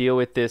you could deal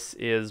with this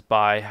is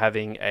by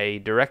having a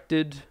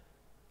directed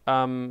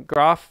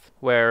graph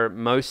where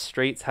most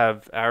streets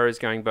have arrows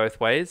going both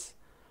ways.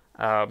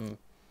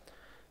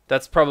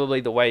 That's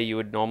probably the way you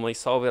would normally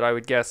solve it, I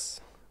would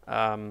guess.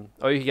 Or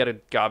you could get a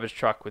garbage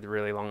truck with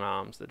really long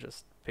arms that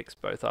just picks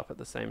both up at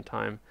the same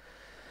time.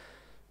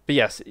 But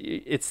yes,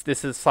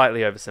 this is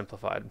slightly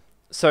oversimplified.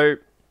 So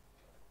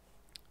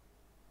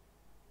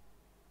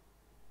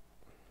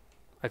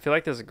I feel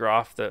like there's a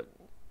graph that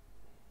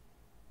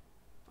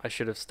I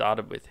should have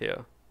started with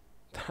here.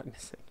 Am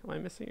I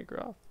missing a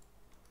graph?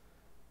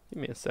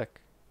 Give me a sec.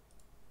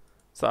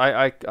 So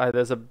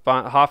there's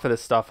half of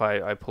this stuff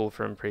I pull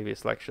from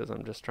previous lectures.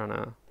 I'm just trying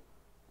to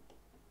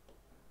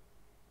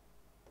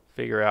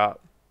figure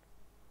out.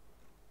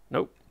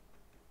 Nope.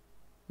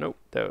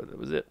 That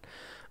was it.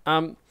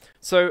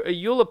 So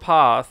a Euler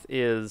path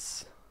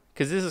is,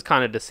 because this is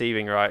kind of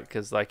deceiving, right?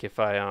 Because like if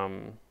I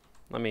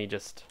let me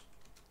just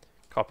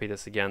copy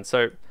this again.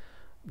 So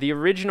the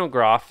original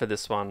graph for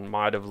this one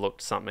might have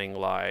looked something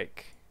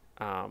like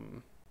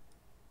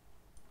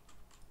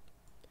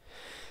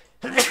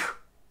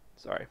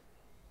sorry.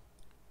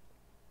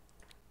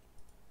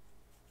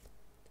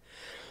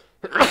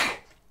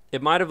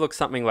 It might have looked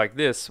something like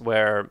this,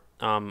 where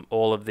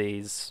all of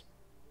these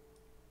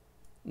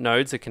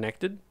nodes are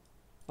connected,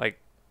 like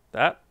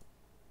that.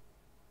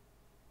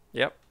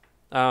 Yep.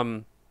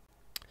 And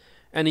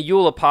a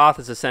Euler path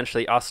is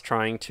essentially us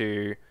trying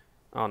to...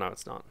 Oh, no,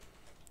 it's not.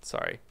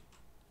 Sorry.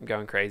 I'm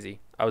going crazy.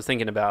 I was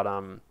thinking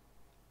about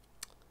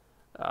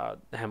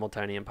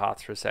Hamiltonian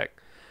paths for a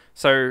sec.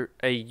 So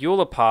a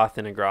Euler path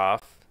in a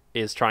graph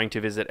is trying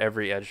to visit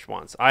every edge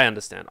once. I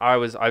understand.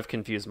 I've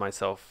confused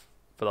myself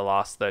for the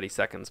last 30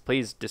 seconds.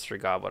 Please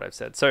disregard what I've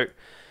said. So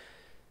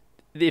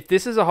if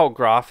this is a whole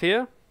graph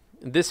here,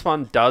 this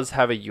one does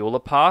have a Euler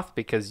path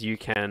because you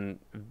can...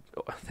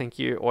 Thank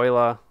you,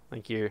 Euler.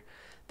 Thank you.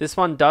 This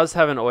one does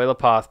have an Euler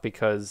path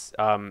because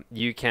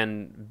you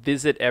can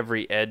visit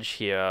every edge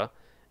here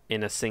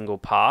in a single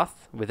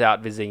path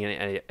without visiting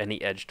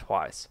any edge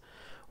twice.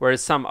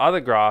 Whereas some other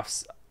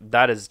graphs,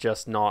 that is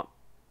just not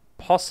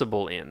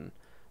possible in.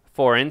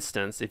 For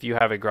instance, if you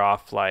have a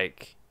graph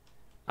like,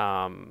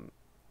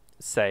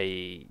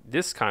 say,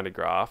 this kind of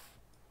graph,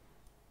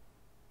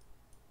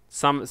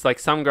 some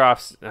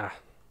graphs,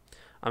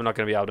 I'm not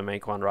going to be able to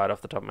make one right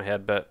off the top of my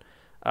head, but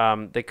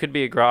there could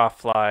be a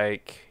graph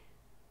like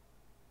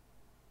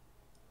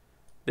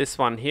this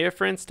one here,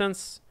 for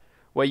instance,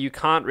 where you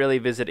can't really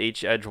visit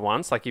each edge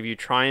once. Like if you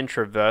try and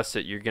traverse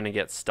it, you're going to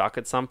get stuck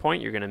at some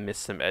point. You're going to miss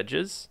some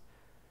edges.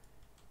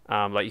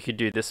 Like you could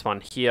do this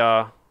one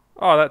here.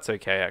 Oh, that's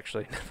okay,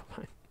 actually. Never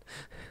mind.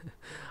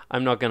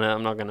 I'm not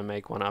gonna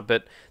make one up.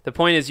 But the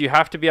point is, you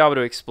have to be able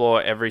to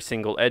explore every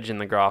single edge in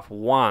the graph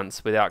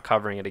once without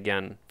covering it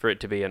again for it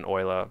to be an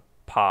Euler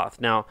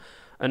path. Now,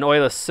 an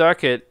Euler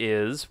circuit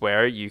is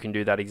where you can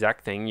do that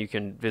exact thing. You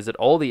can visit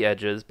all the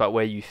edges, but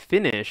where you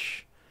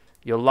finish,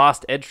 your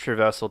last edge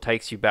traversal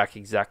takes you back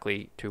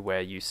exactly to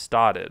where you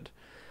started.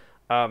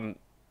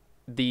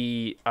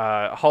 The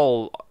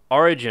whole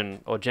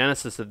origin or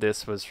genesis of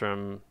this was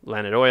from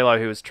Leonhard Euler,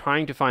 who was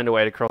trying to find a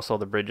way to cross all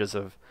the bridges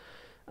of,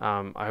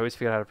 I always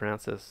forget how to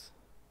pronounce this,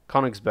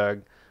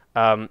 Königsberg,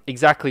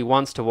 exactly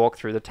once to walk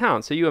through the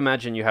town. So you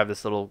imagine you have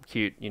this little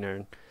cute,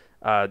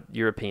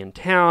 European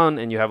town,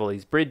 and you have all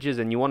these bridges,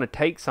 and you want to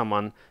take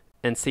someone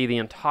and see the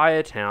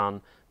entire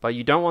town, but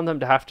you don't want them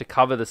to have to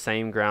cover the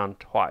same ground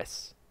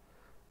twice.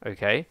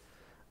 Okay?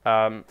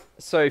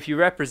 So if you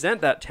represent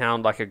that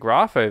town like a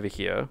graph over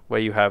here, where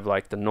you have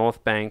like the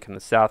North Bank and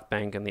the South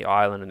Bank and the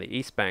island and the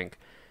East Bank,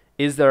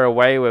 is there a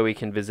way where we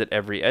can visit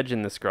every edge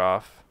in this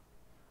graph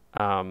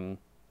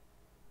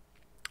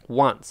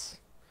once?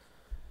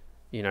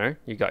 You know,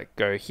 you got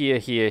go here,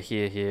 here,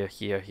 here, here,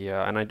 here, here,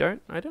 and I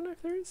don't know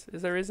if there is.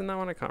 Is there in that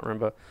one? I can't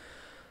remember.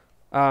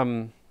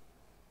 No,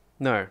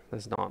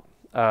 there's not.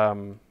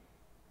 No,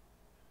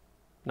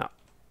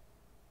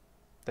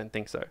 don't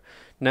think so.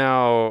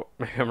 Now,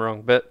 maybe I'm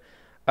wrong, but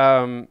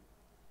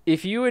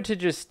if you were to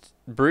just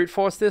brute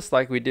force this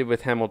like we did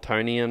with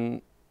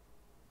Hamiltonian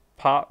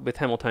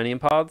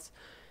paths,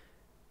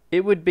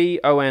 it would be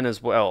ON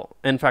as well,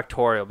 n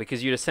factorial,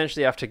 because you'd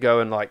essentially have to go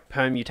and like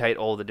permutate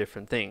all the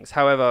different things.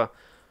 However,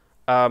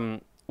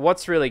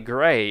 what's really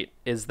great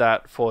is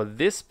that for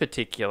this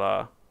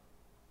particular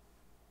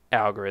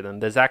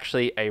algorithm, there's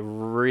actually a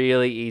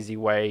really easy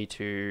way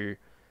to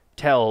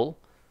tell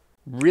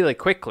really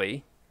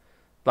quickly,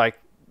 like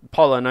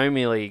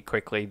polynomially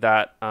quickly,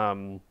 that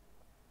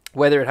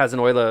whether it has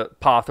an Euler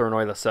path or an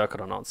Euler circuit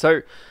or not.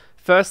 So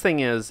first thing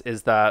is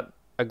that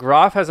a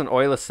graph has an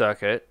Euler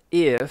circuit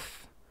if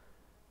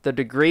the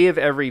degree of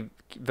every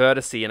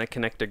vertex in a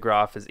connected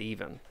graph is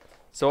even.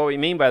 So what we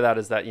mean by that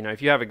is that,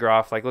 if you have a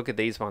graph, like look at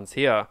these ones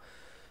here,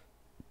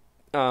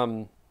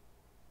 every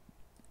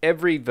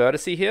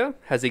vertex here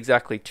has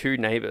exactly 2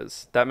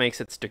 neighbors. That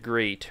makes its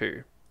degree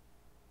 2.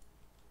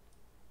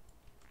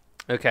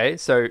 Okay,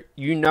 so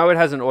it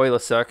has an Euler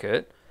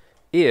circuit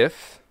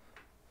if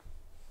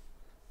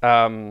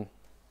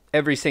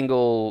every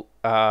single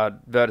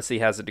vertex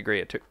has a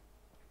degree of 2.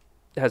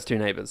 It has 2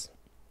 neighbors.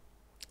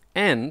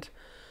 And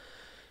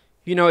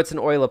it's an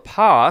Euler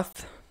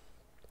path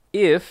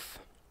if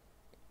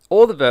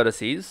all the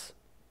vertices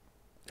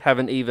have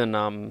an even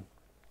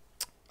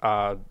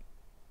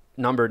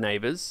number of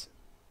neighbors,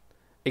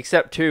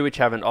 except 2 which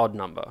have an odd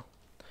number.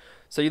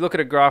 So you look at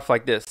a graph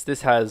like this.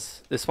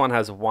 This one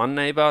has 1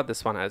 neighbor.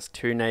 This one has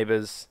 2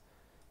 neighbors.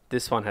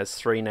 this one has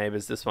 3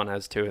 neighbors, this one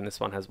has 2, and this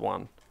one has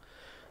 1.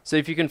 So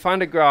if you can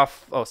find a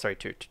graph, oh sorry,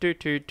 2.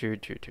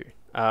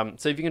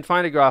 So if you can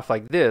find a graph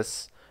like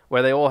this,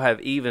 where they all have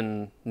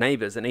even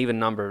neighbors, an even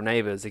number of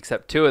neighbors,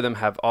 except 2 of them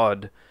have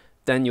odd,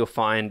 then you'll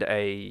find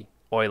a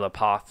Euler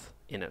path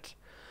in it.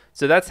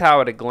 So that's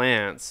how at a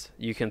glance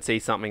you can see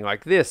something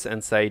like this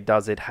and say,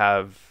 does it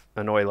have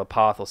an Euler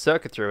path or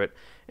circuit through it?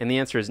 And the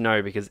answer is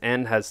no, because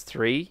N has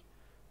 3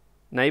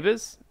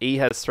 neighbors, E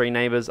has 3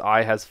 neighbors,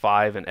 I has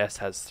 5, and S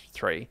has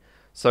 3.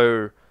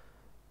 So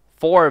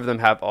 4 of them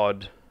have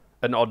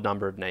an odd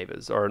number of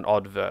neighbors, or an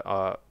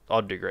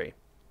odd degree.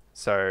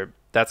 So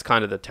that's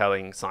kind of the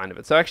telling sign of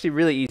it. So actually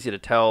really easy to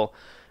tell,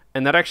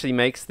 and that actually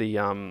makes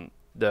the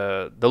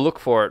look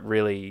for it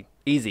really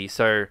easy.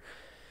 So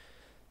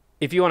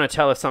if you want to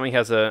tell if something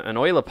has an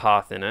Euler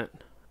path in it,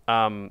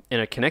 in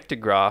a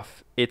connected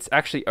graph, it's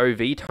actually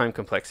OV time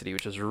complexity,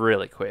 which is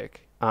really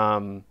quick.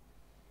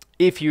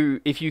 If you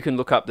can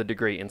look up the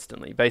degree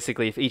instantly.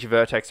 Basically, if each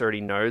vertex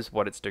already knows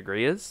what its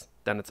degree is,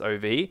 then it's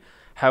OV.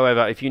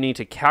 However, if you need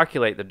to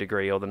calculate the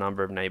degree or the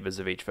number of neighbors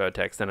of each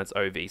vertex, then it's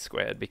OV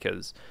squared,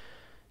 because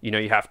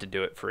you have to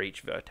do it for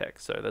each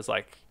vertex. So there's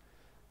like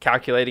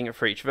calculating it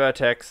for each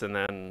vertex and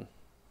then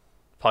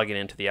plug it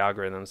into the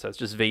algorithm. So it's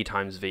just V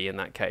times V in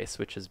that case,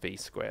 which is V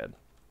squared.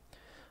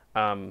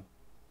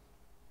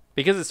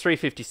 Because it's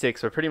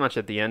 3:56, we're pretty much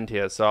at the end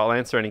here, so I'll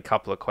answer any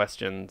couple of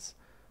questions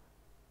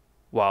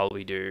while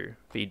we do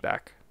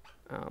feedback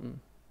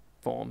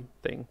form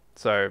thing.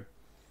 So,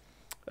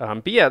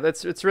 but yeah,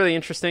 it's really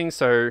interesting.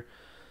 So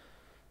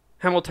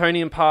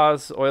Hamiltonian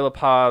paths, Euler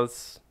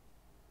paths,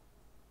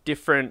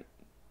 different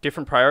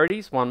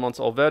priorities. One wants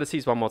all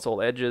vertices, one wants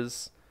all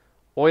edges.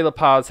 Euler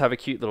paths have a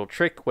cute little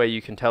trick where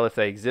you can tell if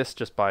they exist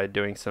just by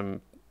doing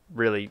some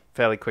really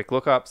fairly quick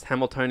lookups.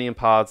 Hamiltonian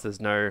paths, there's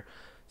no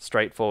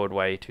straightforward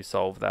way to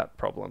solve that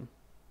problem.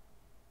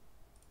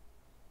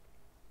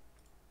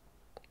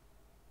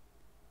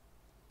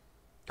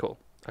 Cool.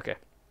 Okay.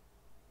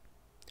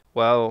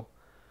 Well,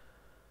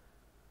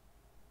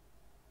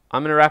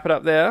 I'm going to wrap it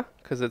up there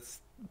because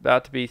it's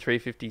about to be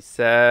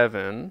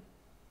 3:57.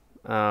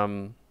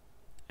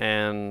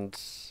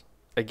 And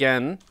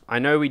again, I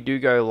know we do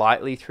go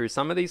lightly through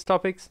some of these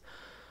topics.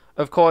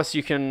 Of course,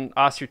 you can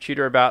ask your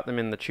tutor about them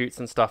in the tutes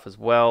and stuff as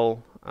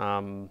well,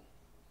 and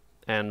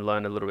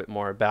learn a little bit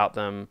more about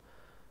them.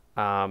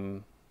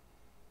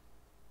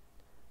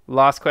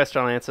 Last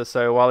question I'll answer.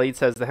 So Waleed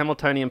says, the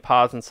Hamiltonian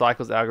paths and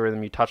cycles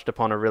algorithm you touched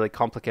upon are really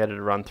complicated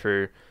to run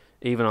through,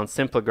 even on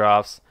simpler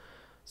graphs.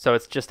 So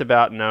it's just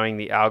about knowing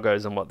the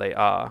algos and what they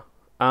are.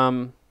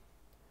 The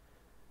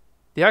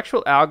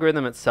actual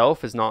algorithm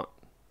itself is not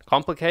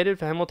complicated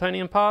for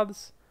Hamiltonian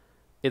paths.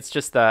 It's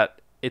just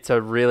that it's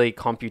a really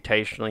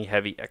computationally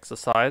heavy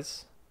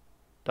exercise.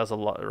 It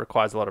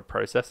requires a lot of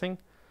processing.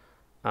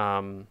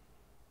 So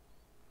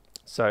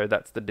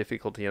that's the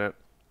difficulty in it.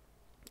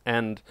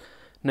 And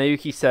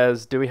Nayuki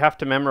says, do we have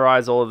to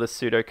memorize all of this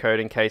pseudocode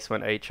in case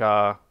when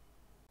HR?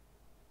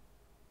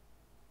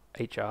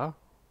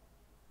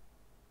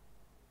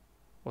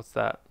 What's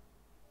that?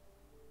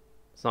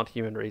 It's not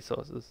human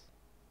resources.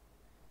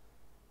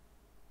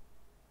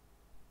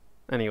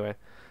 Anyway.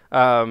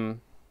 Oh,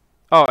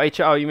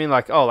 HR, you mean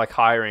like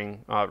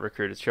hiring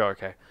recruiters? Sure,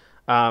 okay.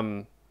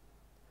 Do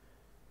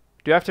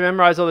you have to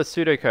memorize all this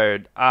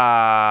pseudocode?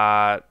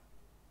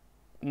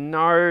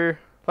 No,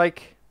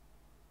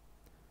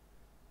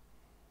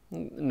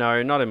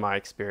 no, not in my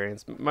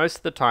experience. Most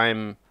of the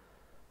time,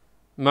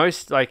 no,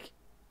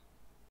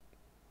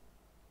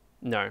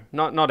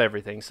 not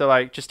everything.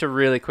 So just to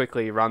really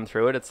quickly run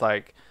through it, it's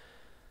like,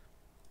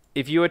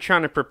 if you were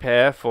trying to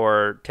prepare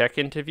for tech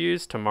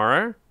interviews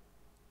tomorrow,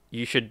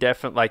 you should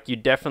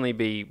you'd definitely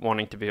be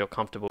wanting to feel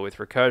comfortable with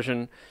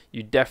recursion.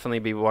 You'd definitely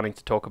be wanting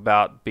to talk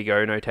about big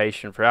O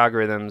notation for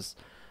algorithms.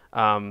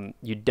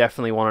 You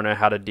definitely want to know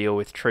how to deal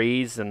with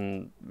trees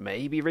and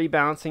maybe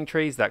rebalancing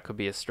trees. That could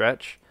be a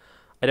stretch.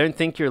 I don't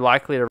think you're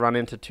likely to run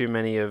into too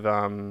many of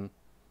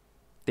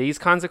these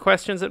kinds of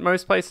questions at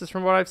most places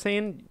from what I've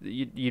seen.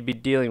 You'd be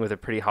dealing with a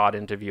pretty hard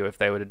interview if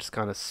they were to just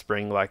kind of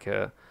spring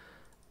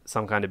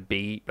some kind of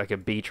B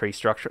tree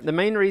structure. The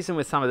main reason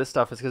with some of this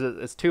stuff is because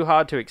it's too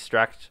hard to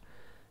extract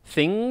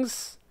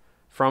things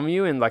from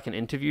you in an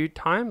interview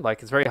time.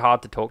 It's very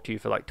hard to talk to you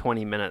for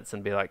 20 minutes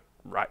and be like,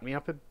 write me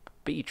up a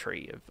B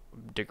tree of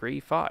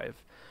degree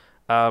 5.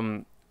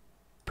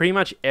 Pretty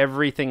much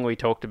everything we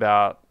talked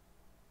about,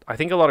 I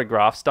think a lot of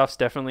graph stuff's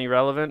definitely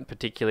relevant,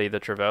 particularly the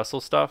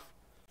traversal stuff.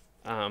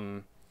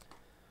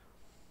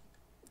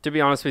 To be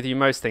honest with you,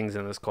 most things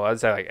in this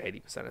course, I'd say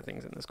 80% of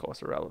things in this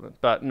course are relevant.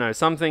 But no,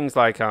 some things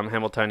like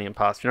Hamiltonian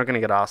paths, you're not going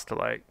to get asked to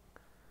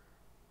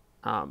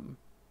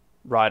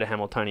write a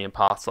Hamiltonian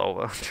path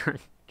solver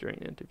during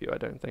an interview, I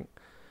don't think.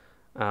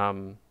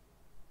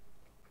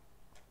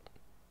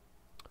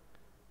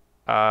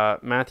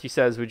 Matthew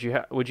says, would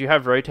you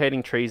have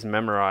rotating trees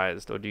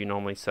memorized, or do you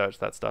normally search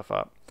that stuff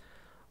up?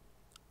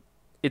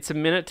 It's a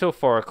minute till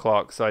 4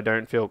 o'clock, so I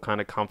don't feel kind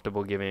of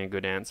comfortable giving a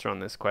good answer on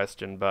this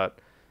question, but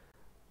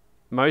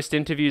most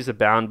interviews are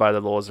bound by the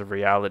laws of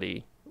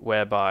reality,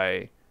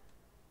 whereby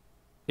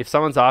if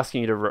someone's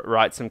asking you to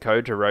write some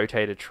code to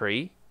rotate a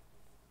tree,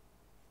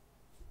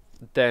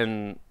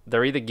 then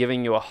they're either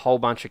giving you a whole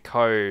bunch of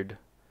code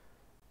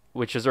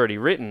which is already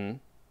written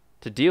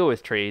to deal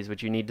with trees,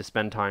 which you need to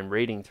spend time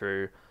reading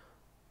through,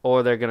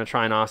 or they're going to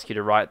try and ask you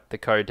to write the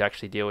code to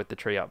actually deal with the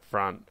tree up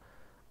front.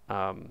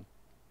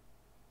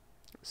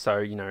 So,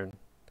 you know,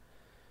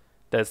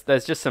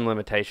 there's just some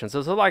limitations.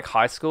 It's like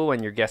high school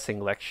when you're guessing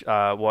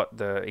what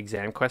the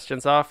exam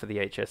questions are for the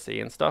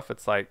HSC and stuff.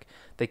 It's like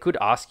they could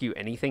ask you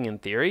anything in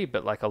theory,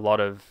 but like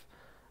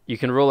you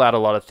can rule out a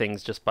lot of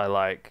things just by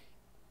like,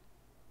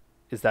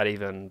 is that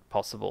even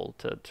possible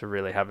to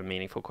really have a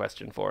meaningful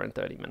question for in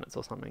 30 minutes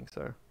or something?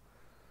 So,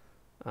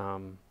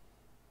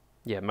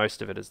 yeah,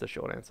 most of it is the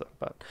short answer.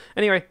 But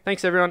anyway,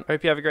 thanks everyone.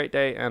 Hope you have a great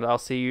day, and I'll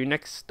see you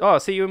I'll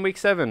see you in week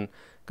 7.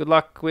 Good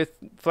luck with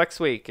Flex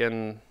Week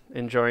and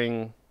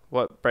enjoying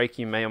what break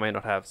you may or may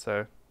not have.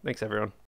 So thanks everyone.